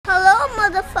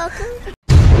motherfucker.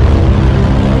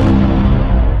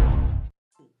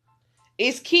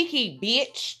 It's KeKe,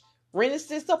 bitch.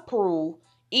 Renaissance approved.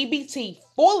 EBT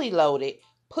fully loaded.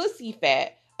 Pussy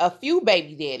fat. A few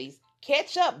baby daddies.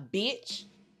 Catch up, bitch.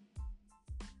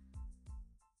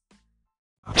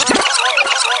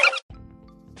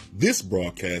 This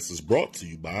broadcast is brought to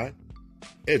you by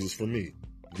Edges for Me,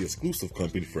 the exclusive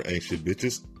company for anxious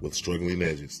bitches with struggling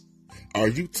edges. Are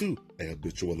you too a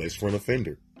habitual lace front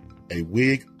offender, a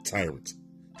wig tyrant,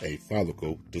 a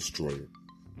follicle destroyer?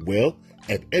 Well,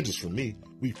 at Edges for Me,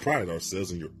 we pride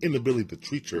ourselves in your inability to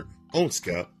treat your own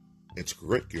scalp and to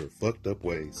correct your fucked up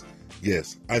ways.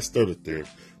 Yes, I stuttered there,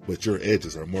 but your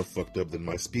edges are more fucked up than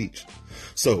my speech.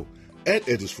 So, at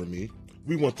Edges for Me,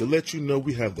 we want to let you know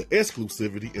we have the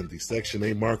exclusivity in the Section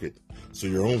A market. So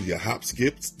you're only a hop,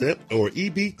 skip, step, or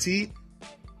EBT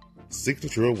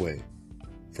signature away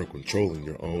from controlling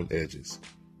your own edges.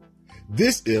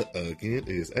 This, again,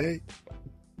 is a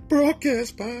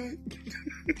broadcast by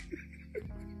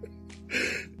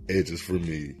Edges for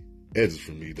Me.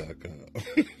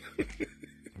 EdgesForMe.com.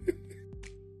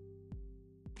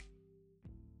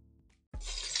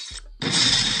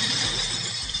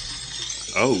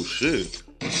 Oh, shit.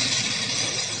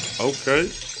 Okay.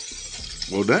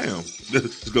 Well, damn.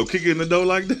 Let's go kick it in the door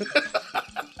like that.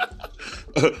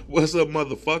 What's up,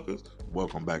 motherfuckers?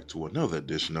 Welcome back to another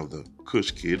edition of the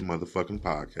KeKe motherfucking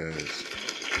podcast.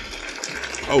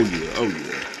 Oh,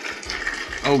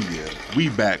 yeah. We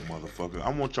back, motherfucker.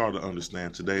 I want y'all to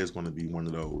understand today is going to be one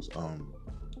of those,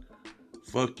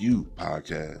 fuck you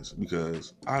podcasts,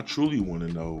 because I truly want to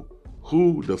know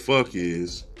who the fuck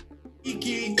is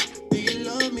KeKe. Do you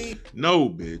love me? No,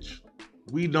 bitch.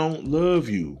 We don't love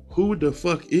you. Who the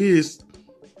fuck is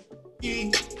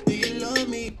KeKe? Do you love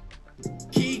me?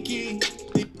 KeKe.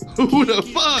 Who the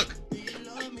fuck? Do you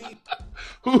love me?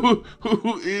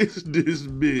 Who is this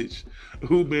bitch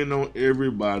who been on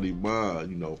everybody's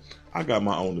mind? You know, I got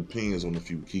my own opinions on a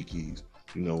few KeKes.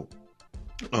 You know,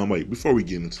 wait, before we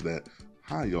get into that,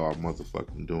 how y'all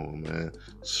motherfucking doing, man?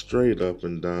 Straight up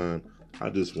and down. I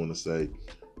just want to say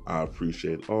I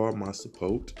appreciate all my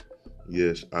support.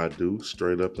 Yes, I do.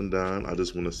 Straight up and down. I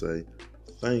just want to say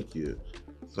thank you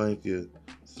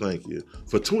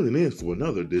for tuning in for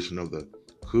another edition of the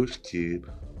KeKe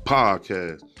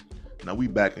podcast. Now we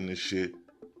back in this shit,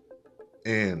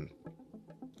 and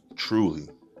truly,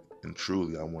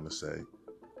 I want to say,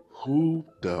 who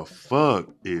the fuck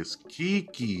is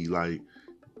KeKe? Like,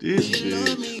 this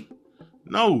bitch.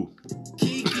 No.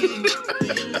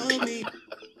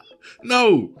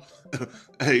 No.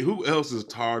 Hey, who else is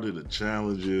tired of the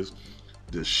challenges,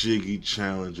 the shiggy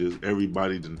challenges?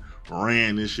 Everybody done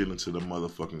ran this shit into the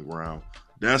motherfucking ground.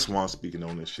 That's why I'm speaking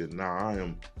on this shit. Now I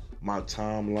am my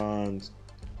timelines,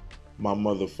 my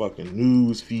motherfucking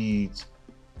news feeds,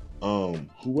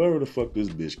 whoever the fuck this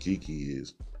bitch KeKe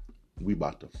is, we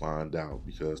about to find out,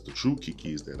 because the true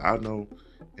KeKes that I know,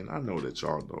 and I know that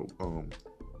y'all know,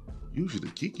 usually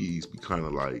the KeKes be kind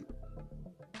of like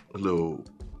a little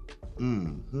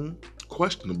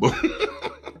questionable,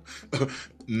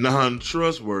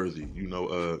 non-trustworthy. You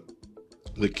know,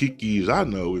 the KeKes I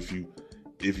know, if you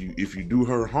do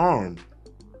her harm,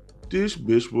 this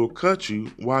bitch will cut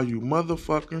you while you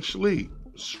motherfucking sleep.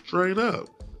 Straight up.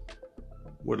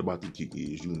 What about the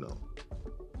KeKes you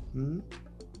know?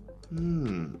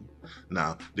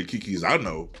 Now, the KeKes I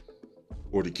know,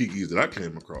 or the KeKes that I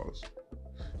came across,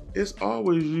 it's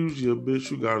always usually a bitch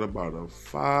who got about a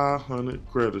 500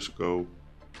 credit score,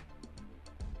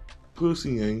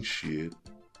 pussy ain't shit,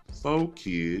 4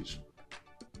 kids,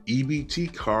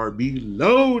 EBT card be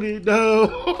loaded though.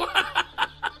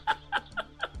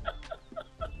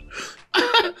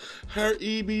 Her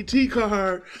EBT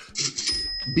card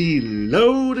be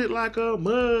loaded like a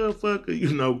motherfucker.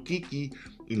 You know, KeKe.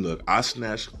 Look, I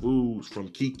snatch foods from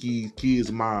KeKe's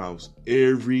kids' mouths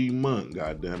every month.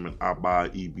 Goddamn it, I buy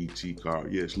an EBT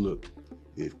card. Yes, look,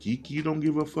 if KeKe don't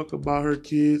give a fuck about her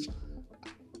kids,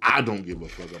 I don't give a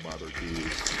fuck about her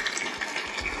kids.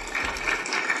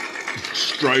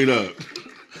 Straight up.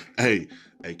 Hey,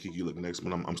 KeKe, look, next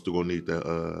month I'm still gonna need that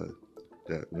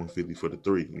 150 for the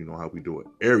 3. You know how we do it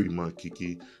every month,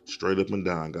 KeKe. Straight up and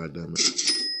down, goddamn it.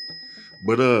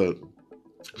 But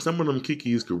some of them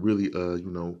KeKes could really,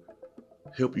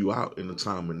 help you out in a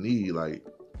time of need. Like,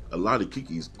 a lot of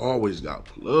KeKes always got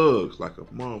plugs like a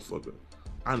motherfucker.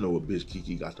 I know a bitch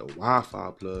KeKe got the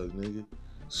Wi-Fi plug, nigga.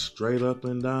 Straight up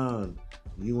and down.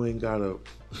 You ain't gotta.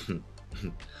 You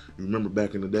remember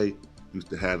back in the day,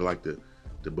 used to have like the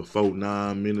before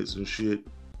 9 minutes and shit.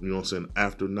 You know what I'm saying?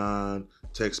 After 9,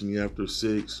 text me after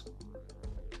 6.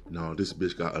 No, this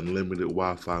bitch got unlimited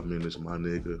Wi-Fi minutes, my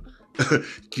nigga.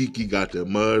 KeKe got the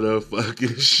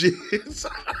motherfucking shit.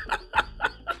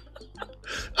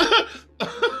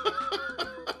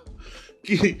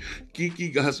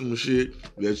 KeKe got some shit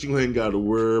that you ain't gotta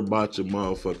worry about your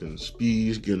motherfucking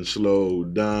speeds getting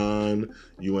slowed down.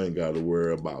 You ain't gotta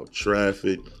worry about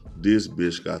traffic. This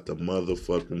bitch got the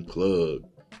motherfucking plug.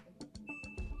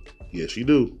 Yes, you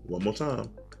do. One more time.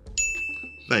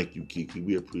 Thank you, KeKe.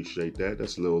 We appreciate that.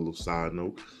 That's a little side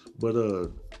note. But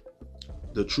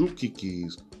the true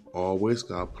KeKes always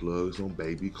got plugs on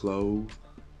baby clothes.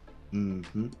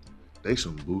 They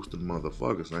some boosted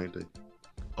motherfuckers, ain't they?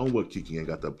 On what KeKe ain't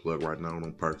got that plug right now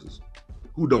on purses?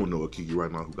 Who don't know a KeKe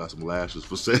right now who got some lashes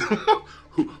for sale?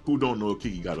 who don't know a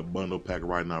KeKe got a bundle pack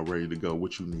right now ready to go?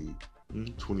 What you need?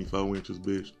 24 inches,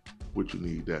 bitch? What you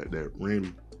need? That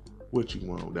Remy? What you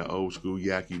want? That old school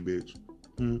yaki bitch?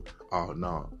 Oh,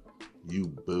 no. You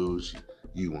bullshit.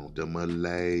 You want the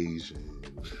Malaysian.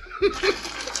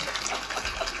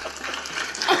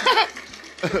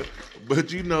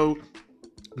 But you know,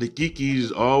 the KeKes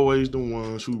is always the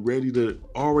ones who ready to,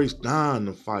 always dying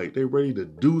to fight. They ready to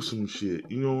do some shit.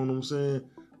 You know what I'm saying?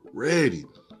 Ready.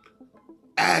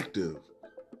 Active.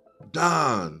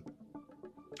 Dying.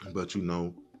 But you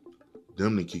know,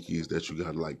 them the KeKes that you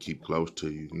gotta like keep close to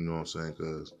you. You know what I'm saying?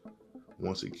 Because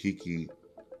once a KeKe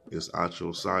is out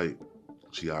your sight,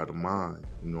 she out of mind.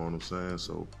 You know what I'm saying?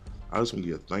 So I just want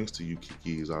to give thanks to you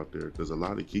KeKes out there, because a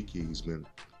lot of KeKes been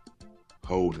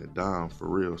holding it down for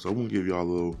real. So I'm gonna give y'all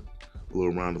a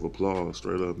little round of applause,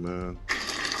 straight up, man.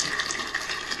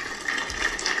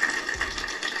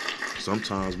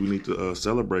 Sometimes we need to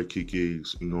celebrate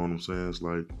KeKes. You know what I'm saying? It's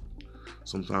like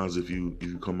sometimes if you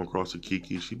come across a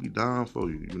KeKe, she be down for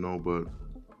you, you know. But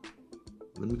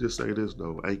let me just say this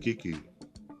though, hey KeKe,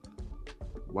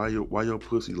 why your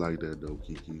pussy like that though,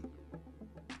 KeKe?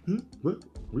 What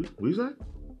you say?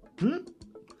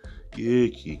 Yeah,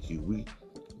 KeKe,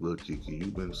 look, KeKe,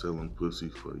 you been selling pussy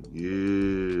for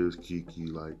years,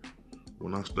 KeKe. Like,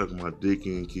 when I stuck my dick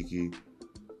in, KeKe,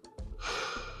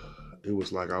 it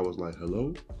was like, I was like,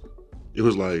 hello? It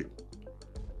was like,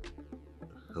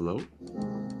 hello?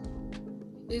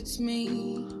 It's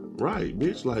me. Right,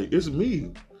 bitch, like, it's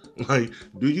me. Like,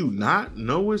 do you not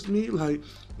know it's me? Like,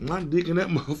 my dick in that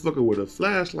motherfucker with a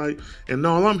flashlight, and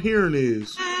all I'm hearing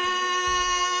is...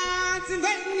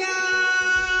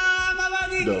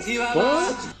 The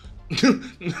fuck?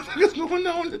 What's going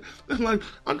on? Like,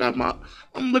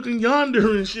 I'm looking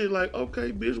yonder and shit. Like,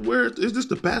 okay, bitch, where is this?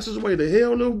 The passageway to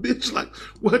hell, little bitch? Like,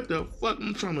 what the fuck?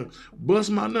 I'm trying to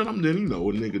bust my nut. I'm then, you know,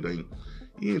 a nigga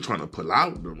he ain't trying to pull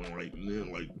out. Like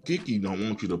KeKe don't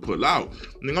want you to pull out.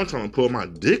 Nigga, I'm trying to pull my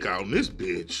dick out in this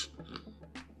bitch.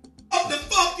 What the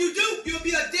fuck you do? You'll be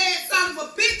a dead son of a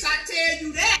bitch, I tell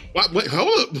you that. What? Wait,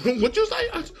 hold up. What you say?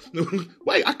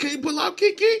 Wait, I can't pull out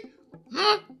KeKe?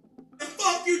 Huh? The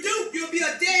fuck you do? You'll be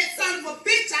a dead son of a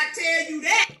bitch, I tell you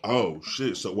that. Oh,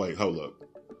 shit. So, wait, hold up.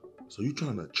 So you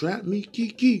trying to trap me,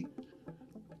 KeKe?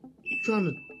 You trying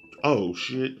to... Oh,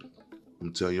 shit.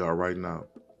 I'm telling y'all right now.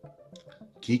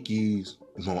 KeKe's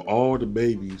want all the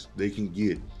babies they can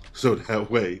get, so that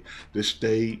way the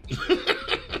state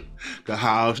can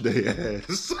house their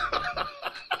ass.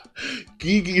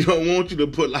 KeKe don't want you to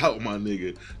pull out, my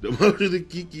nigga. The most that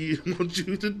KeKe wants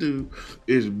you to do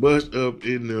is bust up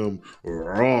in them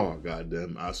raw,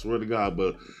 goddamn. I swear to God,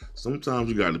 but sometimes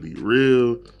you gotta be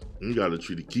real, and you gotta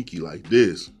treat a KeKe like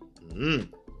this.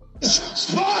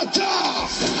 Sparta!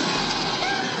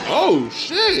 Oh,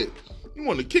 shit! You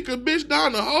want to kick a bitch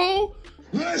down the hole?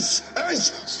 This is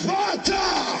Sparta!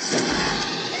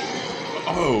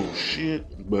 Oh, shit.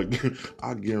 But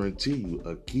I guarantee you,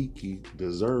 a KeKe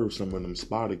deserves some of them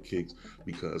spotter kicks,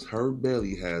 because her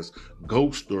belly has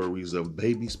ghost stories of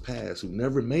babies past who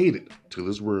never made it to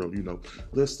this world. You know,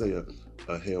 let's say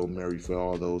a Hail Mary for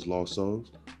all those lost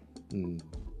souls. And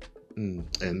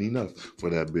enough for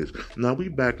that bitch. Now we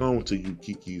back on to you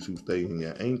KeKes who stay in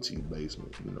your auntie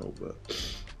basement, you know, but...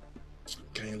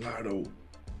 Can't lie though.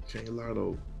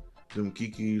 Them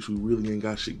KeKes who really ain't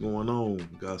got shit going on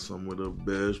got some of the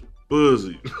best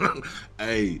pussy.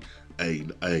 Hey,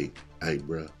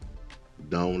 bruh.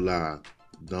 Don't lie.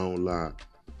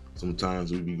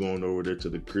 Sometimes we be going over there to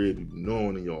the crib, you be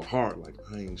knowing in your heart, like,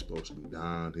 I ain't supposed to be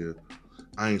down here.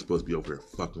 I ain't supposed to be over here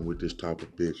fucking with this type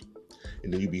of bitch.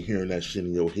 And then you be hearing that shit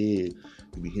in your head.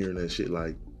 You be hearing that shit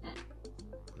like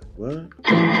what?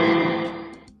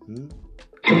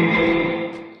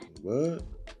 What?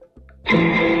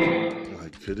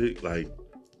 Like, could it, like,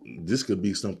 this could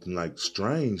be something like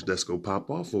strange that's gonna pop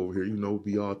off over here. You know,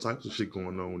 be all types of shit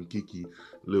going on in KeKe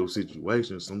little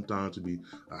situations. Sometimes it be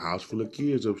a house full of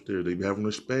kids upstairs. They be having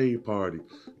a spade party.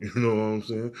 You know what I'm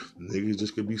saying? Niggas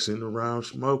just could be sitting around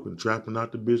smoking, trapping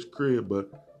out the bitch crib,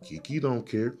 but KeKe don't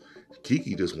care.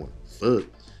 KeKe just want fuck.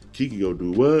 KeKe go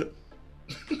do what?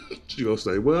 She gonna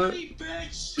say what? Money,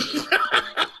 bitch!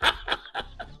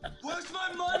 Where's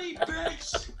my money,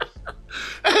 bitch?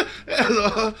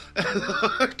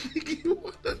 KeKe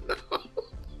wanna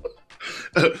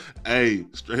know. Hey,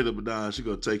 straight up and down, she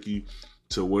gonna take you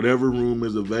to whatever room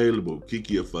is available.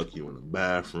 KeKe will fuck you in the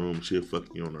bathroom. She'll fuck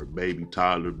you on her baby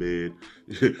toddler bed.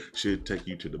 She'll take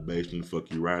you to the basement, fuck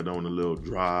you right on a little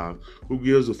drive. Who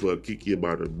gives a fuck? KeKe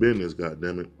about her business,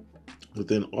 goddammit. But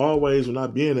then always when I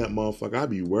be in that motherfucker, I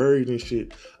be worried and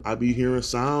shit. I be hearing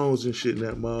sounds and shit in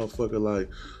that motherfucker like...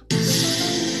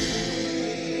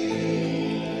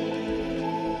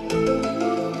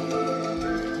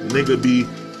 Nigga be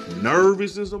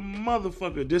nervous as a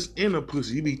motherfucker just in a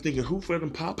pussy. You be thinking, who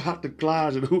finna pop out the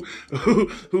closet? Who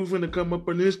finna come up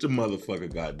against the motherfucker?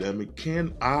 Goddammit,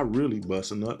 can I really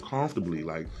bust a nut comfortably?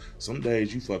 Like, some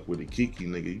days you fuck with a KeKe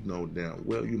nigga, you know damn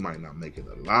well you might not make it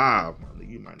alive, my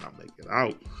nigga. You might not make it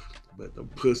out. But the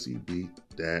pussy be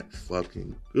that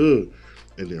fucking good.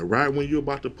 And then right when you're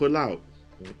about to pull out,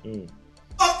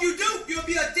 Fuck you do, you'll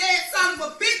be a dead son of a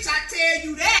bitch, I tell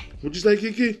you that. What'd you say,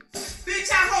 KeKe?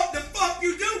 Bitch, I hope the fuck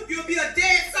you do, you'll be a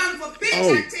dead son of a bitch,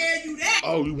 I tell you that.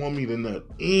 Oh, you want me to nut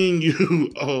in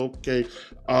you? Okay.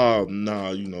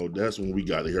 Nah, you know, that's when we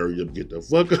gotta hurry up and get the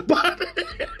fuck up out of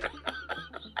here.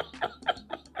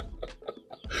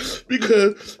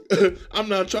 Because I'm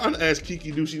not trying to ask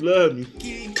KeKe, do she love me? Do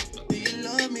you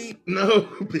love me? No,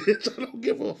 bitch, I don't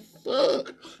give a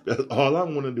fuck. That's all I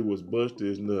want to do is bust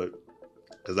this nut.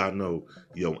 Because I know,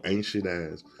 ain't shit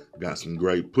ass got some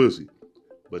great pussy.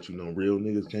 But you know, real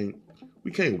niggas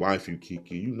we can't wife you,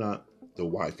 KeKe. You not the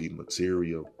wifey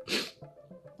material.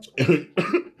 And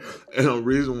the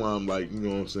reason why I'm like, you know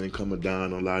what I'm saying, coming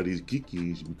down on a lot of these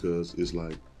KeKes, because it's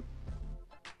like,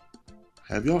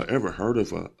 have y'all ever heard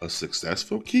of a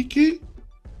successful KeKe?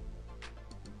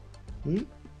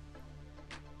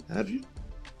 Have you?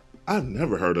 I've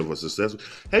never heard of a successful.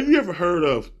 Have you ever heard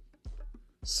of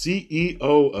CEO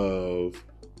of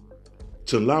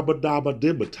Talabadaba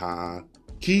Dibata,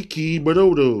 KeKe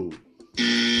Badodo?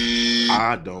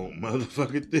 I don't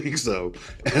motherfucking think so.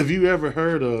 Have you ever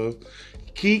heard of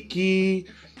KeKe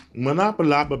Monopoly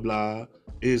blah blah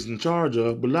is in charge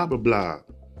of blah blah blah?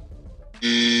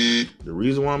 The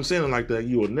reason why I'm saying it like that,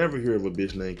 you will never hear of a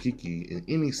bitch named KeKe in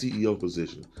any CEO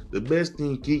position. The best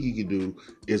thing KeKe can do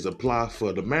is apply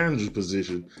for the manager's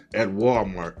position at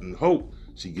Walmart and hope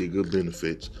she get good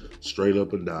benefits, straight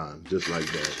up and down, just like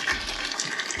that.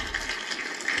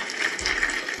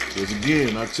 Because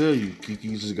again, I tell you,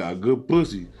 KeKe just got good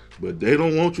pussy, but they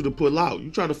don't want you to pull out. You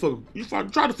try to fuck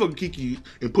KeKe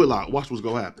and pull out. Watch what's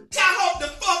gonna happen. I hope the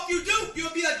fuck you do,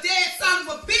 you'll be a dead son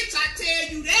of a bitch, I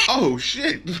tell you that. Oh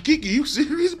shit, KeKe, you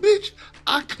serious, bitch?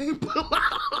 I can't pull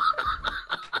out.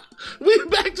 We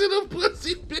back to the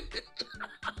pussy, bitch.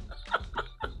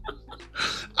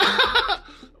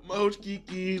 Most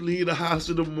KeKe leave the house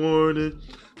in the morning,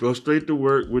 go straight to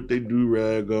work with their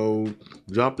do-rag on,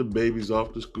 drop the babies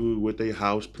off to school with their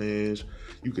house pants.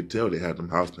 You could tell they had them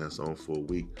house pants on for a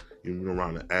week. You know,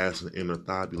 around the ass and the inner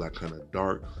thigh be like kind of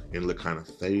dark and look kind of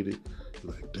faded.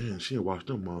 You're like, damn, she ain't washed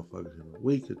them motherfuckers in a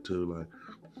week or two. Like,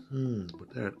 but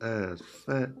that ass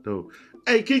fat though.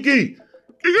 Hey, KeKe!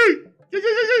 KeKe!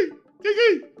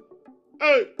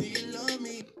 Hey! Do you love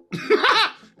me?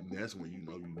 That's when you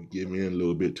know you give me in a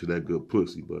little bit to that good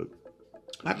pussy, but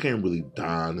I can't really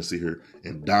dine and sit here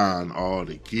and dine all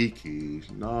the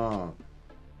KeKes. Nah.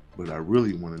 But I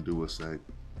really want to do is say,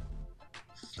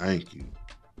 thank you.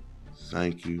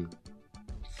 Thank you.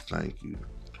 Thank you.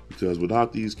 Because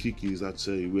without these KeKes, I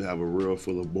tell you, we have a world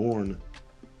full of born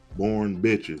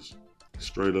bitches.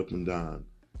 Straight up and down.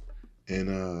 And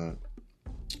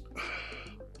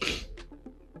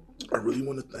I really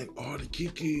want to thank all the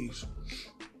KeKes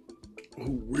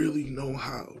who really know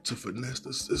how to finesse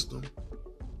the system.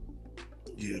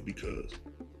 Yeah, because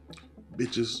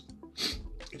bitches,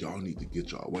 y'all need to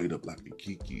get y'all weight up like a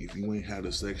KeKe. If you ain't had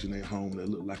a Section 8 home that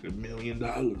look like $1 million,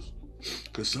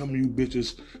 because some of you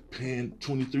bitches paying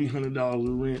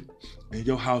 $2,300 rent and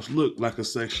your house look like a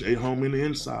Section 8 home in the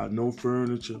inside. No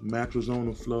furniture, mattress on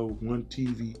the floor, one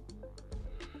TV.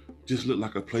 Just look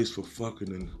like a place for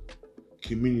fucking and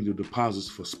community deposits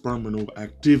for sperminal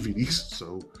activities.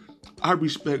 So I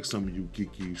respect some of you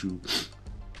KeKes who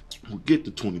Well, get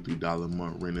the $23 a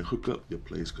month rent and hook up your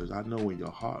place, because I know in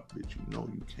your heart that you know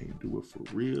you can't do it for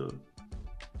real.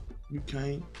 You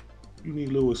can't. You need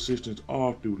little assistance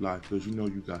all through life, because you know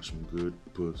you got some good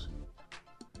pussy.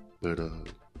 But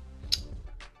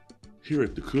here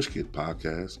at the KeKe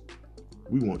podcast,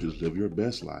 we want you to live your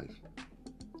best life.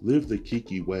 Live the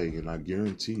KeKe way, and I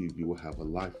guarantee you will have a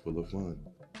life full of fun.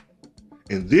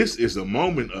 And this is a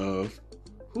moment of,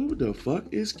 who the fuck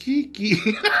is KeKe?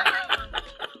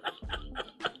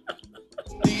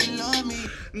 Do you love me?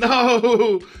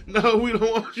 No, we don't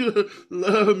want you to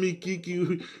love me,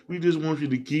 KeKe. We just want you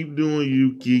to keep doing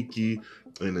you, KeKe,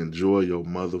 and enjoy your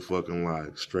motherfucking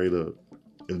life, straight up.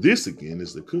 And this again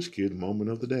is the KeKe moment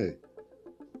of the day.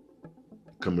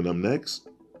 Coming up next,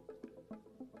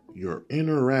 your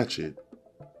inner ratchet,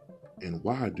 and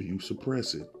why do you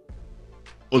suppress it?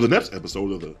 On the next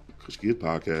episode of the KeKe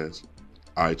podcast.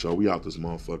 All right, y'all, we out this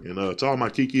motherfucker. And to all my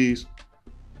KeKes,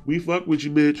 we fuck with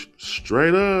you, bitch,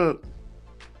 straight up.